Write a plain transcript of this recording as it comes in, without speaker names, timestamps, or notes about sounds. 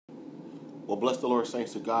Well, bless the Lord,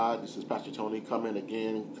 saints of God. This is Pastor Tony coming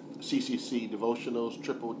again. CCC Devotionals,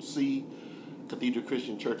 Triple C, Cathedral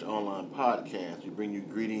Christian Church Online Podcast. We bring you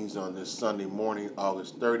greetings on this Sunday morning,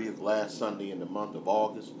 August 30th, last Sunday in the month of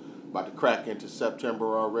August. About to crack into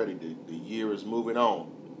September already. The year is moving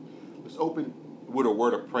on. Let's open with a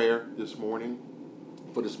word of prayer this morning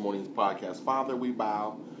for this morning's podcast. Father, we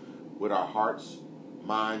bow with our hearts,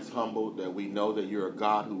 minds humbled, that we know that you're a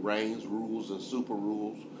God who reigns, rules, and super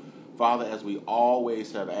rules. Father, as we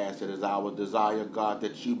always have asked, it is our desire, God,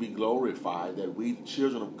 that you be glorified, that we,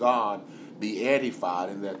 children of God, be edified,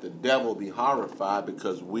 and that the devil be horrified,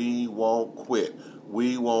 because we won't quit.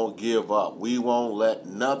 We won't give up. We won't let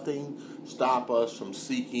nothing stop us from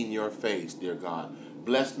seeking your face, dear God.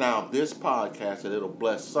 Bless now this podcast, that it'll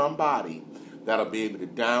bless somebody that'll be able to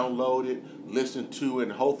download it, listen to it,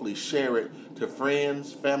 and hopefully share it to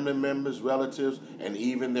friends, family members, relatives, and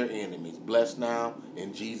even their enemies. Bless now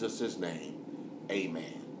in Jesus' name.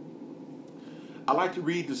 Amen. I'd like to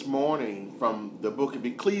read this morning from the book of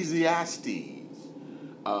Ecclesiastes.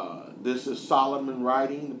 This is Solomon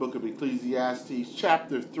writing, the book of Ecclesiastes,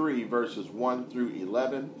 chapter 3, verses 1 through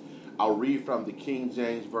 11. I'll read from the King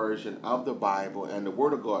James Version of the Bible, and the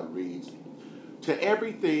Word of God reads, "To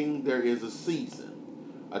everything there is a season,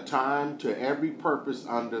 a time to every purpose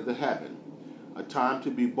under the heaven, a time to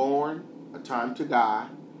be born, a time to die,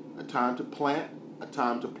 a time to plant, a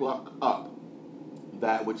time to pluck up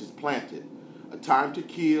that which is planted, a time to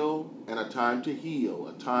kill and a time to heal,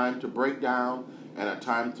 a time to break down and a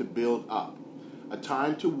time to build up, a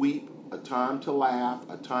time to weep, a time to laugh,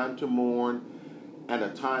 a time to mourn, and a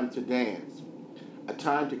time to dance, a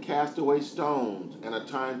time to cast away stones and a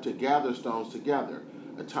time to gather stones together,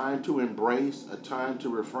 a time to embrace, a time to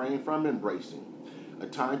refrain from embracing, a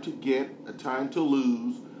time to get, a time to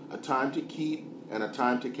lose, a time to keep, and a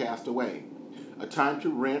time to cast away, a time to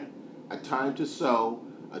rent, a time to sow,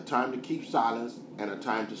 a time to keep silence, and a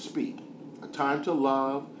time to speak, a time to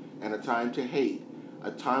love, and a time to hate,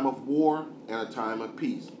 a time of war, and a time of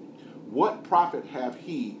peace. What profit hath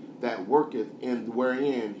he that worketh in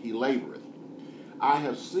wherein he laboureth? I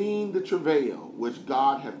have seen the travail which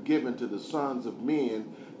God hath given to the sons of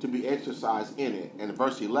men to be exercised in it." And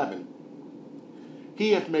verse 11,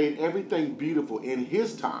 "He hath made everything beautiful in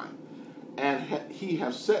his time, and he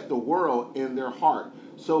hath set the world in their heart,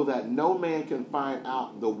 so that no man can find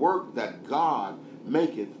out the work that God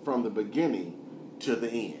maketh from the beginning to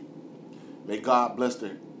the end." May God bless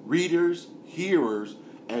the readers, hearers,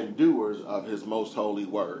 and doers of his most holy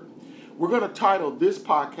word. We're going to title this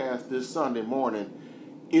podcast this Sunday morning,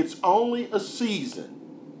 "It's Only a Season,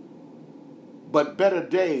 but Better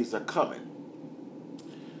Days Are Coming."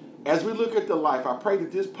 As we look at the life, I pray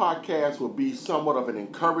that this podcast will be somewhat of an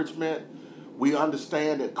encouragement. We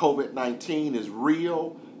understand that COVID-19 is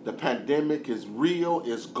real. The pandemic is real.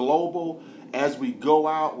 It's global. As we go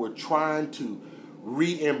out, we're trying to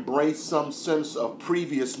re-embrace some sense of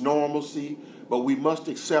previous normalcy, but we must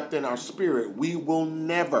accept in our spirit we will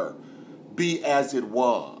never be as it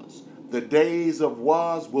was. The days of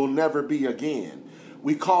was will never be again.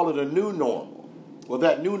 We call it a new normal. Well,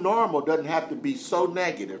 that new normal doesn't have to be so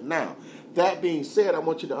negative. Now, that being said, I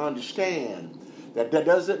want you to understand that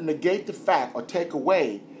doesn't negate the fact or take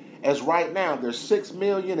away, as right now there's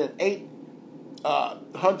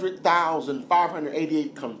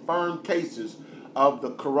 6,800,588 confirmed cases of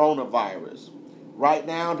the coronavirus. Right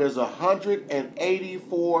now there's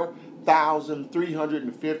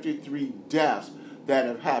 184,353 deaths that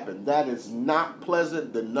have happened. That is not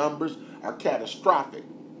pleasant. The numbers are catastrophic.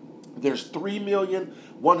 There's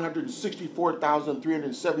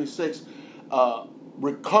 3,164,376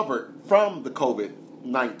 recovered from the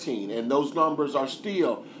COVID-19, and those numbers are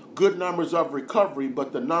still good numbers of recovery,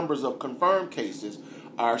 but the numbers of confirmed cases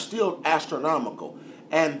are still astronomical.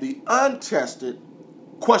 And the untested,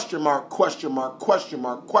 question mark, question mark, question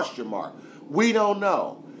mark, question mark. We don't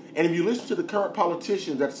know. And if you listen to the current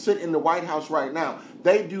politicians that sit in the White House right now,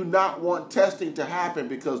 they do not want testing to happen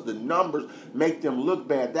because the numbers make them look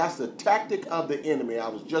bad. That's the tactic of the enemy. I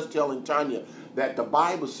was just telling Tanya that the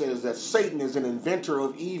Bible says that Satan is an inventor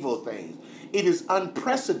of evil things. It is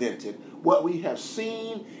unprecedented what we have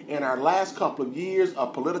seen in our last couple of years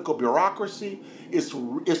of political bureaucracy. It's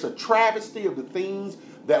a travesty of the things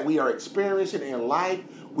that we are experiencing in life.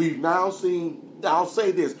 We've now seen, I'll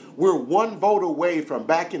say this, we're one vote away from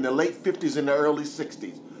back in the late 50s and the early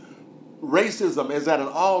 60s. Racism is at an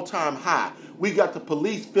all-time high. We got the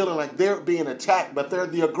police feeling like they're being attacked, but they're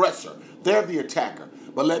the aggressor. They're the attacker.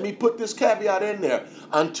 But let me put this caveat in there.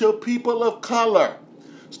 Until people of color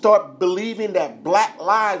start believing that black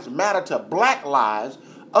lives matter to black lives,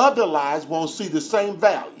 other lives won't see the same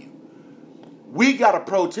value. We got to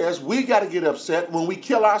protest. We got to get upset when we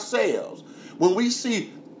kill ourselves. When we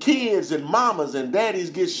see kids and mamas and daddies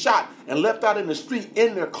get shot and left out in the street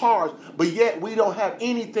in their cars, but yet we don't have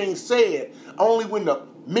anything said, only when the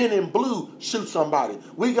men in blue shoot somebody.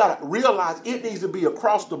 We got to realize it needs to be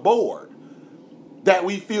across the board, that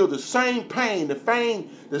we feel the same pain,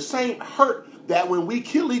 the same hurt, that when we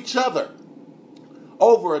kill each other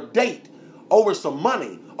over a date, over some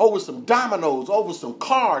money, over some dominoes, over some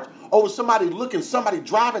cards, over somebody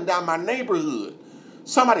driving down my neighborhood,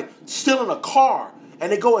 somebody stealing a car,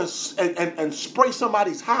 and they go and spray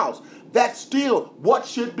somebody's house. That's still what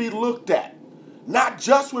should be looked at. Not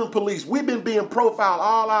just when police. We've been being profiled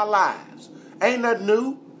all our lives. Ain't nothing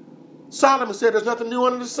new. Solomon said there's nothing new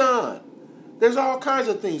under the sun. There's all kinds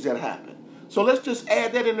of things that happen. So let's just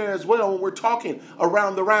add that in there as well when we're talking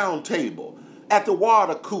around the round table, at the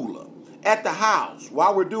water cooler, at the house,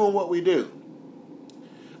 while we're doing what we do.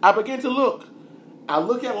 I begin to look. I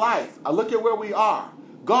look at life. I look at where we are.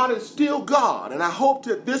 God is still God, and I hope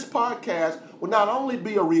that this podcast will not only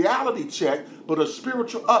be a reality check, but a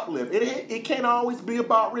spiritual uplift. It can't always be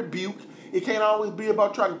about rebuke. It can't always be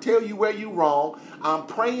about trying to tell you where you're wrong. I'm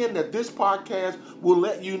praying that this podcast will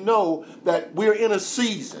let you know that we're in a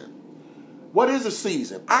season. What is a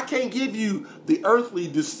season? I can't give you the earthly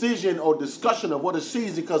decision or discussion of what a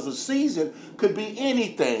season, because a season could be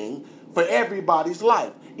anything for everybody's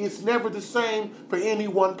life. It's never the same for any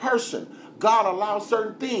one person. God allows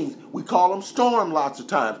certain things. We call them storm lots of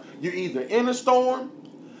times. You're either in a storm,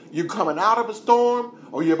 you're coming out of a storm,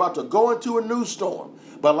 or you're about to go into a new storm.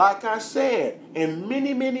 But like I said, in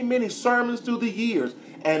many, many, many sermons through the years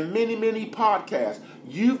and many, many podcasts,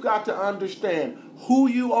 you've got to understand who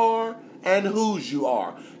you are and whose you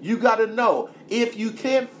are. You got to know, if you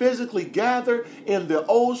can't physically gather in the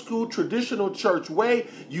old school traditional church way,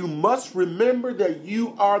 you must remember that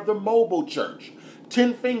you are the mobile church.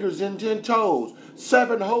 10 fingers and 10 toes,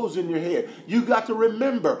 7 holes in your head. You got to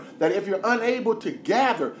remember that if you're unable to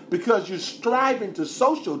gather because you're striving to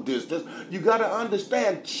social distance, you got to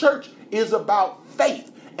understand church is about faith,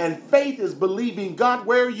 and faith is believing God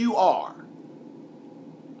where you are.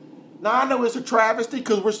 Now, I know it's a travesty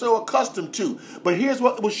because we're so accustomed to, but here's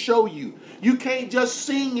what it will show you. You can't just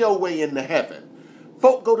sing your way into heaven.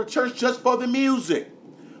 Folk go to church just for the music.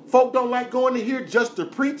 Folk don't like going to hear just the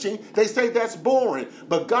preaching. They say that's boring.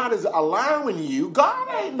 But God is allowing you.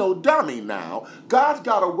 God ain't no dummy now. God's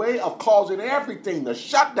got a way of causing everything to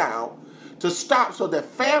shut down, to stop, so that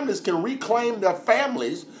families can reclaim their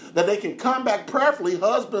families, that they can come back prayerfully.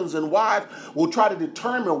 Husbands and wives will try to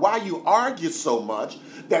determine why you argue so much,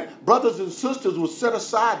 that brothers and sisters will set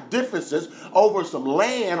aside differences over some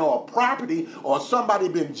land or property or somebody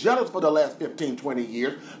been jealous for the last 15, 20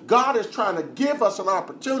 years. God is trying to give us an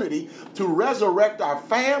opportunity to resurrect our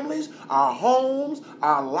families, our homes,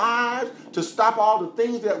 our lives, to stop all the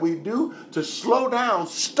things that we do, to slow down,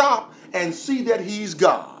 stop, and see that He's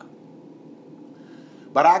God.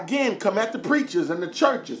 But I again come at the preachers and the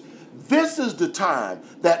churches. This is the time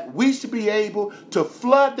that we should be able to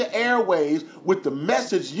flood the airwaves with the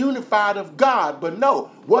message unified of God. But no,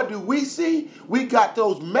 what do we see? We got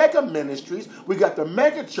those mega ministries. We got the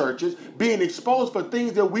mega churches being exposed for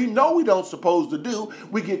things that we know we don't supposed to do.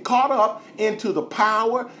 We get caught up into the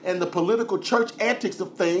power and the political church antics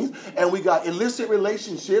of things. And we got illicit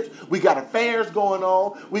relationships. We got affairs going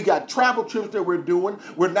on. We got travel trips that we're doing.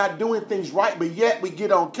 We're not doing things right, but yet we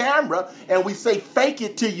get on camera and we say, fake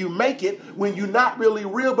it till you make it, when you're not really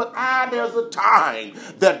real. But there's a time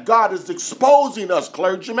that God is exposing us,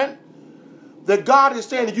 clergymen. That God is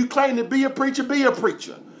saying, if you claim to be a preacher, be a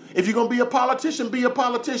preacher. If you're going to be a politician, be a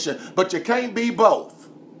politician. But you can't be both.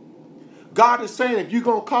 God is saying, if you're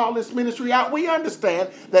going to call this ministry out, we understand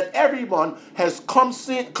that everyone has come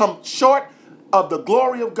short of the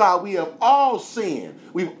glory of God. We have all sinned.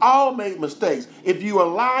 We've all made mistakes. If you're a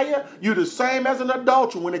liar, you're the same as an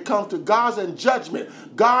adulterer when it comes to God's and judgment.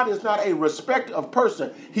 God is not a respecter of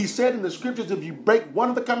person. He said in the scriptures, if you break one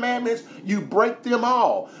of the commandments, you break them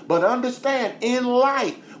all. But understand, in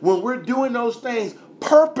life, when we're doing those things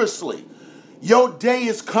purposely, your day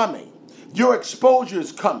is coming. Your exposure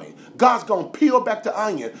is coming. God's going to peel back the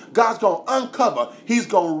onion. God's going to uncover. He's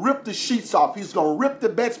going to rip the sheets off. He's going to rip the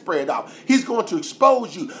bedspread off. He's going to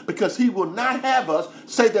expose you, because He will not have us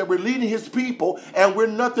say that we're leading His people and we're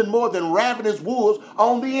nothing more than ravenous wolves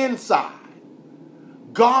on the inside.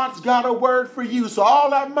 God's got a word for you. So all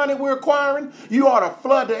that money we're acquiring, you ought to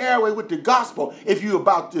flood the airway with the gospel if you're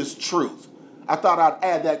about this truth. I thought I'd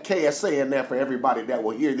add that KSA in there for everybody that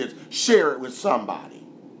will hear this. Share it with somebody.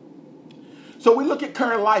 So we look at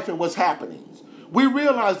current life and what's happening. We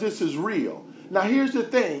realize this is real. Now, here's the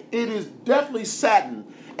thing. It is definitely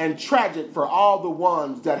saddened and tragic for all the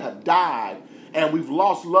ones that have died and we've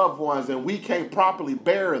lost loved ones and we can't properly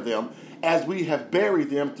bury them as we have buried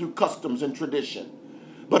them through customs and tradition.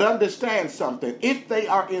 But understand something. If they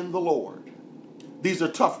are in the Lord, these are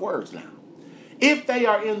tough words now. If they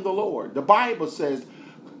are in the Lord, the Bible says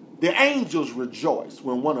the angels rejoice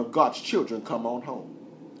when one of God's children come on home.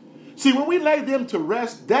 See, when we lay them to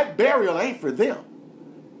rest, that burial ain't for them.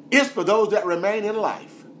 It's for those that remain in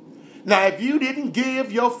life. Now, if you didn't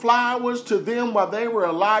give your flowers to them while they were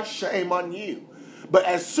alive, shame on you. But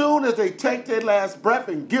as soon as they take their last breath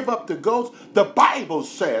and give up the ghost, the Bible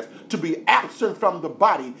says to be absent from the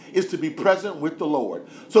body is to be present with the Lord.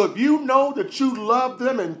 So if you know that you love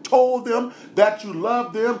them and told them that you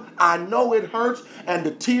love them, I know it hurts and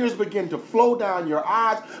the tears begin to flow down your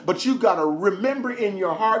eyes, but you got to remember in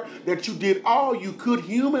your heart that you did all you could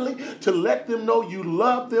humanly to let them know you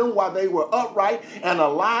loved them while they were upright and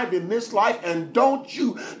alive in this life. And don't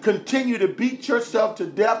you continue to beat yourself to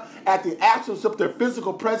death at the absence of their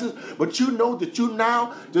physical presence, but you know that you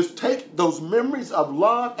now just take those memories of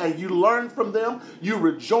love and you learn from them, you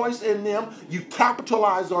rejoice in them, you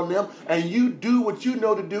capitalize on them, and you do what you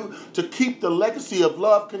know to do to keep the legacy of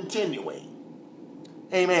love continuing.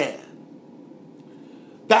 Amen.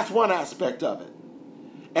 That's one aspect of it.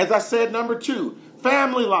 As I said, number two,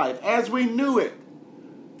 family life as we knew it.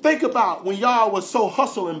 Think about when y'all was so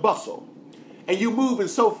hustle and bustle. And you moving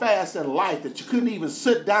so fast in life that you couldn't even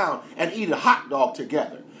sit down and eat a hot dog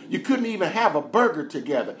together. You couldn't even have a burger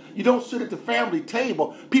together. You don't sit at the family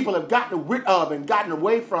table. People have gotten rid of and gotten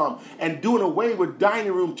away from and doing away with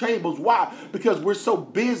dining room tables. Why? Because we're so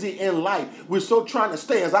busy in life. We're so trying to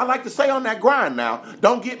stay, as I like to say, on that grind now.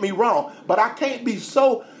 Don't get me wrong, but I can't be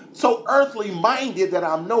so earthly minded that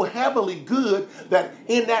I'm no heavenly good, that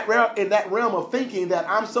in that realm of thinking that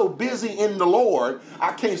I'm so busy in the Lord,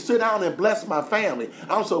 I can't sit down and bless my family.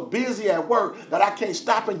 I'm so busy at work that I can't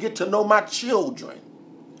stop and get to know my children.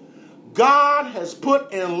 God has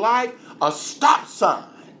put in life a stop sign.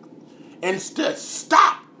 Instead,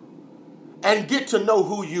 stop and get to know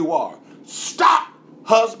who you are. Stop,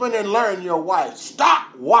 husband, and learn your wife.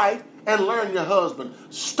 Stop, wife, and learn your husband.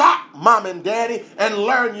 Stop, mom and daddy, and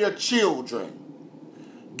learn your children.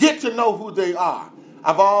 Get to know who they are.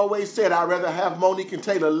 I've always said I'd rather have Monique and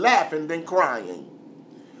Taylor laughing than crying.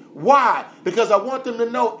 Why? Because I want them to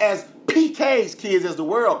know, as PK's kids, as the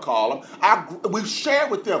world call them, we've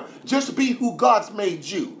shared with them, just be who God's made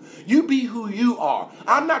you. You be who you are.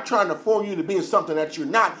 I'm not trying to form you to be something that you're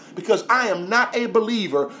not, because I am not a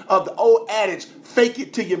believer of the old adage, fake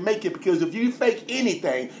it till you make it, because if you fake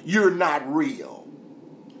anything, you're not real.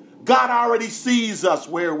 God already sees us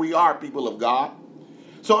where we are, people of God.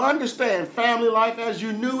 So understand, family life as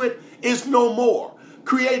you knew it is no more.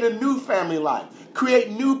 Create a new family life.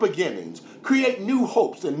 Create new beginnings. Create new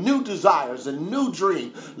hopes and new desires and new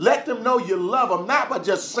dreams. Let them know you love them, not by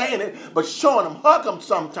just saying it, but showing them. Hug them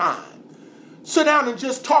sometime. Sit down and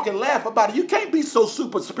just talk and laugh about it. You can't be so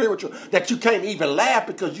super spiritual that you can't even laugh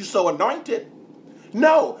because you're so anointed.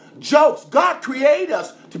 No, jokes. God created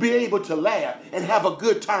us to be able to laugh and have a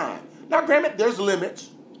good time. Now, granted, there's limits.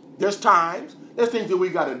 There's times. There's things that we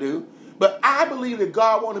got to do. But I believe that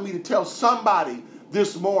God wanted me to tell somebody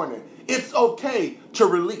this morning, it's okay to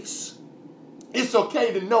release. It's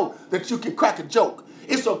okay to know that you can crack a joke.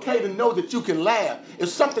 It's okay to know that you can laugh. If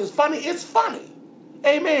something's funny, it's funny.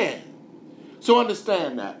 Amen. So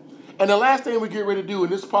understand that. And the last thing we get ready to do,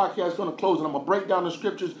 and this podcast is going to close, and I'm going to break down the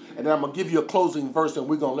scriptures, and then I'm going to give you a closing verse, and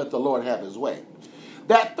we're going to let the Lord have his way.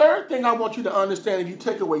 That third thing I want you to understand, if you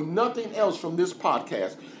take away nothing else from this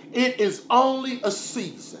podcast, it is only a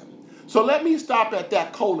season. So let me stop at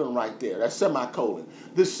that colon right there, that semicolon.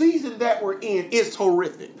 The season that we're in is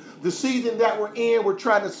horrific. The season that we're in, we're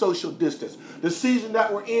trying to social distance. The season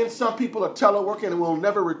that we're in, some people are teleworking and will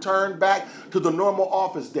never return back to the normal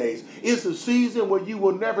office days. It's a season where you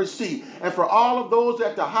will never see. And for all of those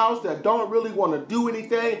at the house that don't really want to do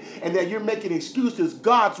anything and that you're making excuses,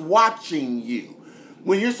 God's watching you.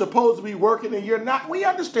 When you're supposed to be working and you're not, we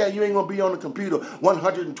understand you ain't going to be on the computer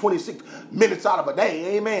 126 minutes out of a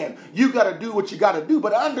day. Amen. You got to do what you got to do,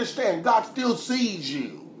 but understand God still sees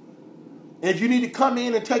you. And if you need to come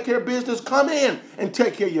in and take care of business, come in and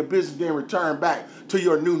take care of your business, then return back to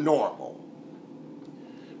your new normal.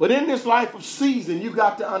 But in this life of season, you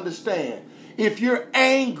got to understand, if you're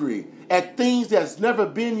angry at things that's never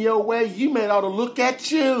been your way, you may ought to look at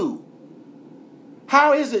you.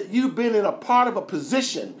 How is it you've been in a part of a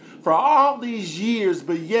position for all these years,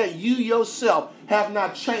 but yet you yourself have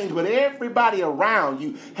not changed, but everybody around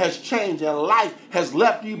you has changed and life has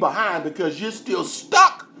left you behind because you're still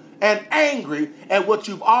stuck and angry at what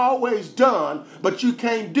you've always done, but you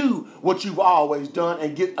can't do what you've always done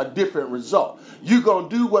and get a different result. You're going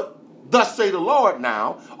to do what thus say the Lord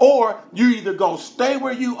now, or you're either going to stay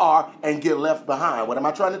where you are and get left behind. What am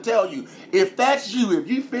I trying to tell you? If that's you, if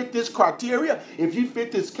you fit this criteria, if you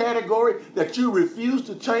fit this category that you refuse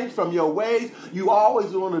to change from your ways, you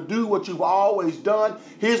always want to do what you've always done,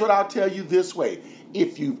 here's what I'll tell you this way.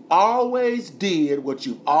 If you've always did what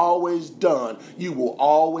you've always done, you will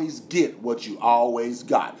always get what you always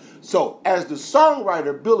got. So, as the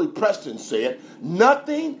songwriter Billy Preston said,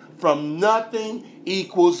 nothing from nothing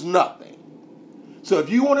equals nothing. So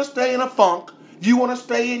if you want to stay in a funk, if you want to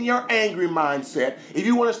stay in your angry mindset, if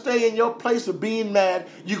you want to stay in your place of being mad,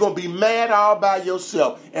 you're going to be mad all by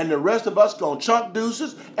yourself. And the rest of us going to chunk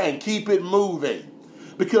deuces and keep it moving.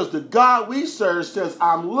 Because the God we serve says,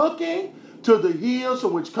 I'm looking to the hills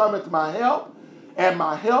from which cometh my help, and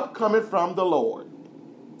my help cometh from the Lord.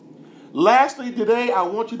 Lastly, today, I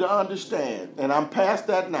want you to understand, and I'm past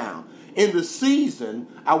that now, in the season,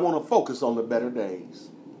 I want to focus on the better days.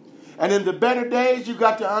 And in the better days, you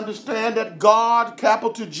got to understand that God,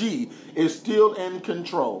 capital G, is still in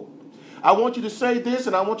control. I want you to say this,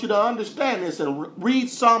 and I want you to understand this, and read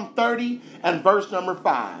Psalm 30 and verse number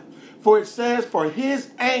 5. For it says, for his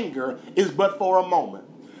anger is but for a moment,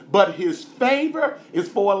 but his favor is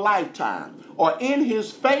for a lifetime, or in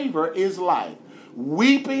his favor is life.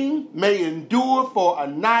 Weeping may endure for a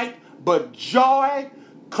night, but joy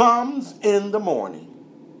comes in the morning.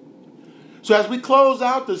 So as we close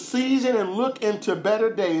out the season and look into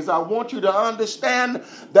better days, I want you to understand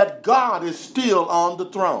that God is still on the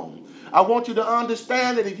throne. I want you to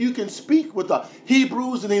understand that if you can speak with the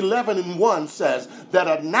Hebrews 11:1 says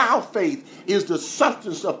that a now faith is the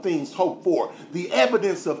substance of things hoped for, the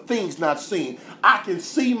evidence of things not seen. I can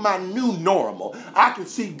see my new normal. I can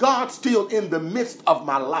see God still in the midst of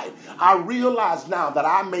my life. I realize now that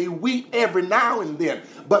I may weep every now and then,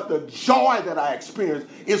 but the joy that I experience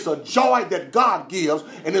is a joy that God gives,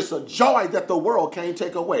 and it's a joy that the world can't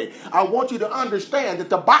take away. I want you to understand that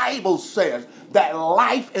the Bible says that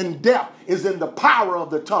life and death is in the power of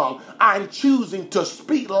the tongue. I'm choosing to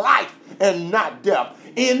speak life and not death.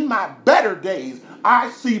 In my better days,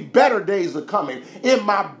 I see better days are coming. In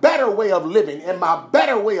my better way of living, in my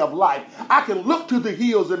better way of life, I can look to the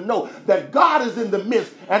hills and know that God is in the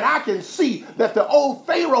midst, and I can see that the old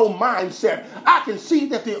Pharaoh mindset, I can see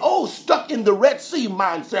that the old stuck in the Red Sea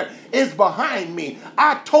mindset is behind me.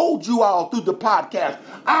 I told you all through the podcast,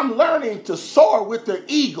 I'm learning to soar with the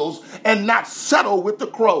eagles and not settle with the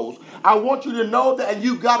crows. I want you to know that, and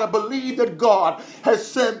you got to believe that God has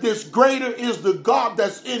said this, greater is the God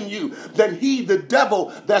that's in you than he, the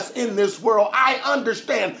devil that's in this world. I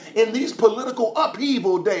understand in these political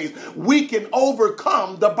upheaval days, we can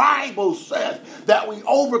overcome. The Bible says that we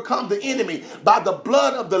overcome the enemy by the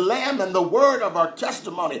blood of the Lamb and the word of our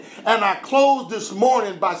testimony. And I close this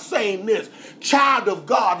morning by saying this, child of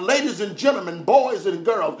God, ladies and gentlemen, boys and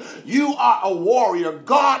girls, you are a warrior.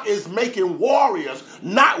 God is making warriors,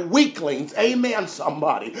 not weaklings. Amen,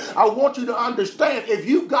 somebody. I want you to understand, if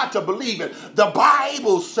you've got to believe it, the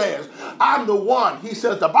Bible says, I'm the one. He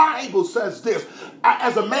says, the Bible says this,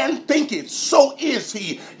 as a man thinketh, so is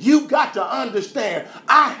he. You got to understand,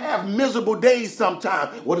 I have miserable days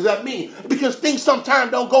sometimes. What does that mean? Because things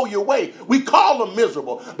sometimes don't go your way. We call them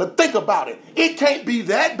miserable. But think about it. It can't be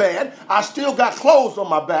that bad. I still got clothes on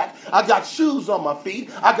my back. I got shoes on my feet.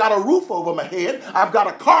 I got a roof over my head. I've got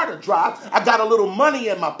a car to drive. I got a little money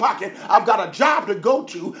in my pocket. I've got a job to go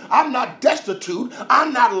to. I'm not destitute.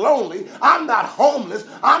 I'm not lonely. I'm not homeless.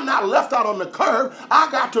 I'm not left out on the curb.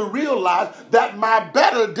 I got to realize that my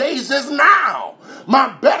better days is now. My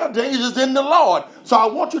better days is in the Lord. So I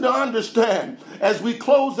want you to understand, as we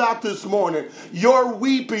close out this morning, your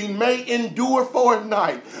weeping may endure for a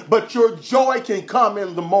night, but your joy can come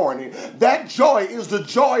in the morning. That joy is the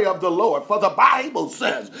joy of the Lord. For the Bible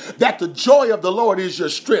says that the joy of the Lord is your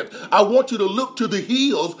strength. I want you to look to the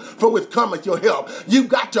hills from which cometh your help. You've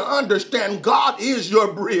got to understand God is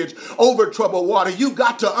your bridge over troubled water. You've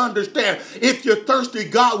got to understand, if you're thirsty,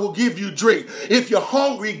 God will give you drink. If you're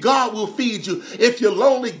hungry, God will feed you. If you're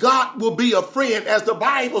lonely, God will be a friend. As the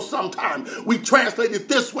Bible sometimes we translate it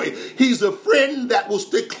this way, he's a friend that will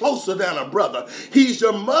stick closer than a brother. He's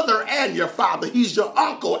your mother and your father. He's your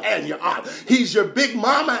uncle and your aunt. He's your big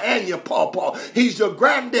mama and your pawpaw. He's your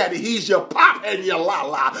granddaddy. He's your pop and your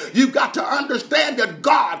la-la. You've got to understand that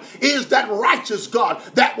God is that righteous God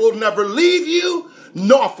that will never leave you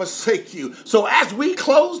nor forsake you. So as we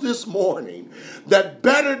close this morning, that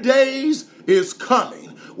better days is coming.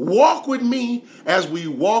 Walk with me as we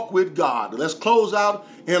walk with God. Let's close out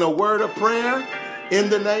in a word of prayer. in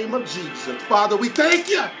the name of Jesus. Father, we thank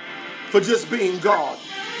you for just being God.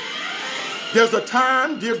 There's a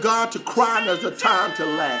time, dear God, to cry, and there's a time to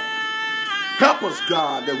laugh. Help us,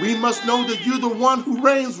 God, that we must know that you're the one who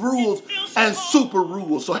reigns, rules, and super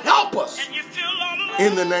rules. So help us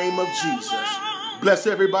in the name of Jesus. Bless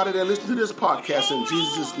everybody that listens to this podcast in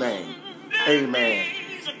Jesus' name. Amen.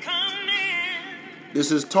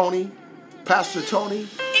 This is Tony, Pastor Tony,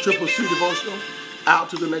 CCC Devotional. Out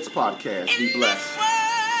to the next podcast. Be blessed.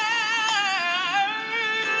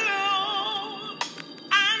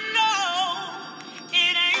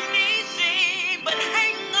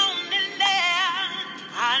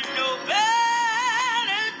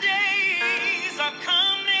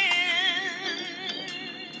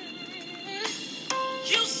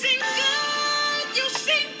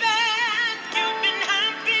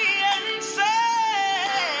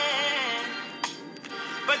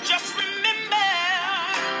 Just remember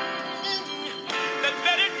that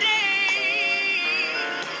better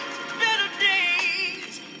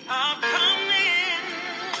days are coming.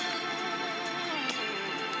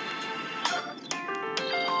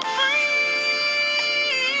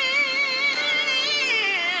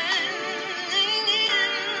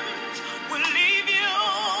 Friends will leave you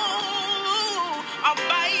all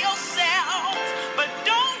by yourself, but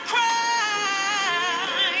don't cry,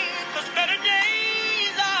 'cause better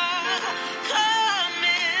days are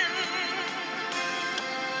coming.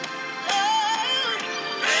 Oh,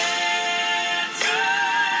 better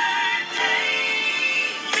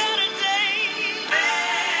days, better days,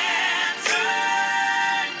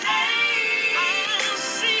 I'll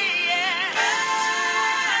see it.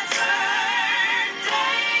 Better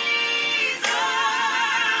days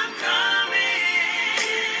are coming.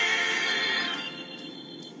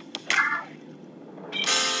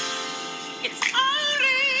 It's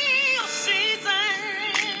only a season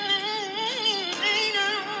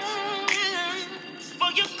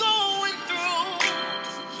for you going through,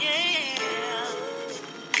 yeah.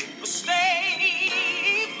 But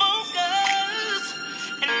stay focused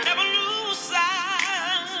and never lose sight.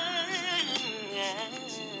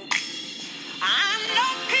 I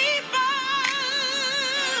know people,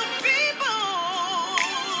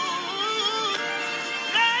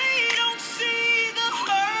 they don't see the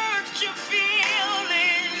hurt you feel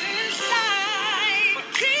inside. But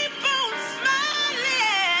keep on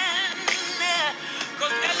smiling,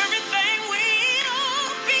 'cause everything will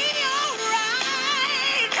be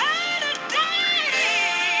alright. Better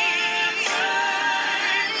days,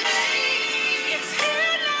 it's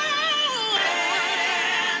here now.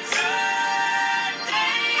 Better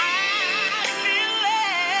days, I feel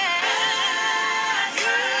it.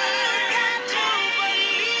 You got to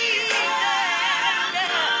believe that.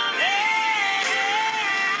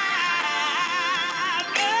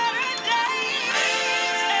 Better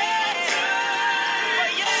days for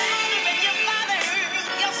your mother and your father,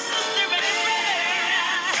 your sister and your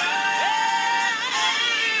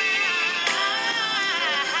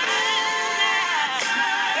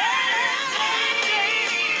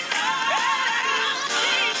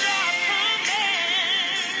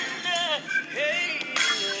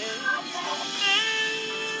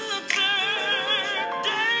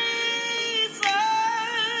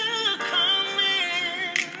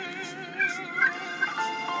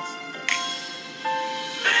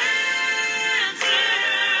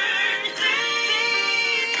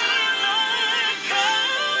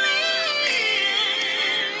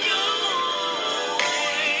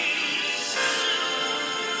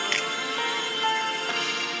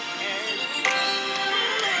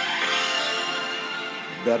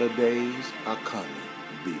Better days are coming.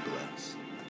 Be blessed.